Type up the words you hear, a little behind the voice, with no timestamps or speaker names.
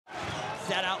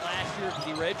sat out last year because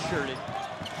he redshirted.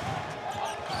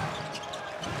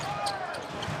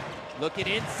 Looking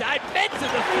inside, Mensa the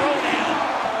throwdown.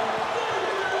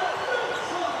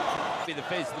 Be the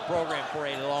face of the program for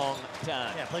a long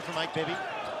time. Yeah, played for Mike Bibby,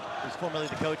 who's formerly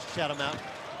the coach. Shout him out.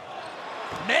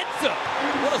 Mensa,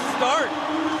 what a start.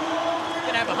 He's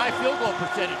gonna have a high field goal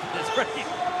percentage in this race.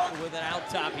 With an out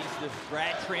top, he's the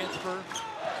grad transfer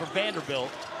from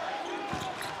Vanderbilt.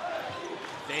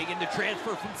 Fagan to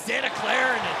transfer from Santa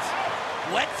Clara, and it's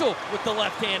Wetzel with the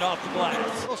left hand off the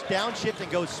glass. Almost downshift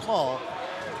and go small,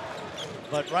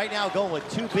 but right now going with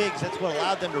two bigs, that's what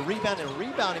allowed them to rebound, and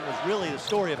rebounding was really the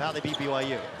story of how they beat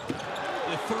BYU.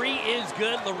 The three is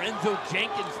good. Lorenzo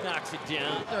Jenkins knocks it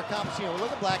down. They're accomplishing,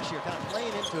 look at Blackshear kind of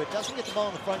playing into it, doesn't get the ball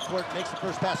in the front court, makes the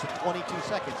first pass in 22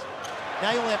 seconds.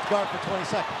 Now you only have to guard for 20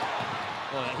 seconds.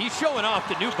 Well, he's showing off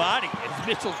the new body as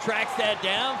Mitchell tracks that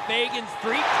down. Fagan's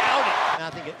three, counted. I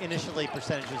think initially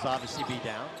percentages obviously be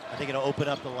down. I think it'll open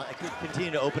up the lane,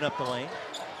 continue to open up the lane.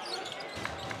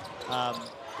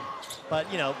 But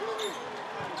you know,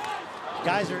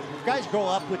 guys grow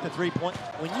up with the 3-point.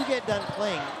 When you get done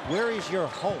playing, where is your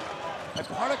home? And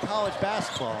part of college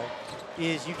basketball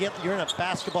is you're in a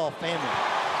basketball family.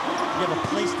 You have a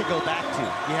place to go back to.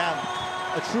 You have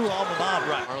a true alma mater.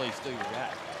 Right, Marley's still your guy.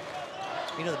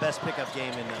 You know the best pickup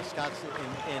game in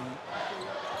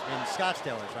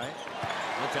Scottsdale is, right?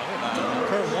 Well, tell me about it.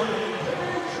 Kurt Warner.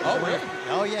 Oh, really?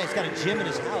 Oh, yeah, he's got a gym in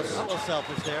his house. A little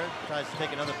selfish there. Tries to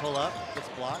take another pull up. Gets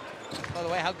blocked. By the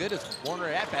way, how good is Warner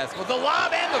at basketball? The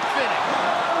lob and the finish.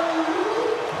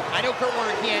 I know Kurt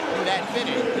Warner can't do that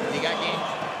finish, but he got game.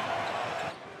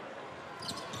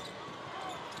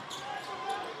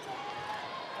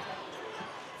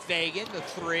 Fagan, the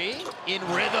three, in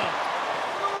rhythm.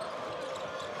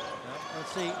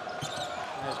 Let's see.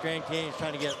 As Gran Canyon's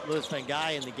trying to get Louis Van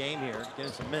Guy in the game here,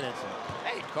 getting some minutes.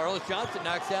 Hey, Carlos Johnson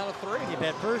knocks down a three. If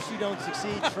at first you don't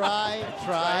succeed, try.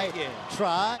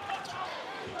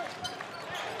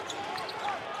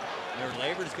 Their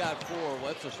Labor's got four.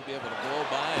 Wetzel should be able to blow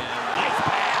by him. Nice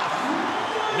pass.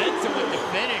 Mensa with the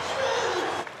finish.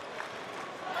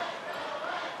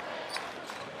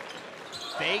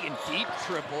 Fagan deep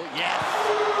triple, yes.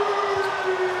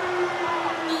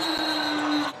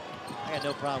 I got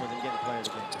no problem with him getting player of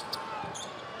the game.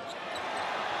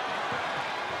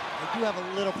 I do have a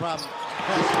little problem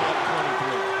pressing up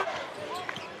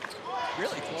 23.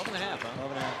 Really, 12 and a half, huh?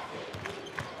 12 and a half.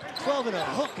 12 and a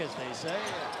hook, as they say.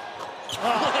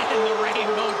 And the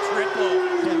rainbow triple.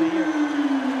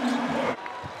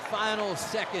 Final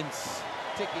seconds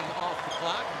ticking off the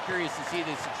clock. I'm curious to see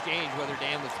this exchange, whether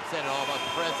Dan was upset at all about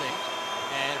the pressing.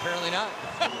 And apparently not.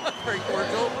 Very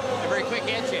cordial, a very quick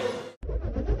handshake.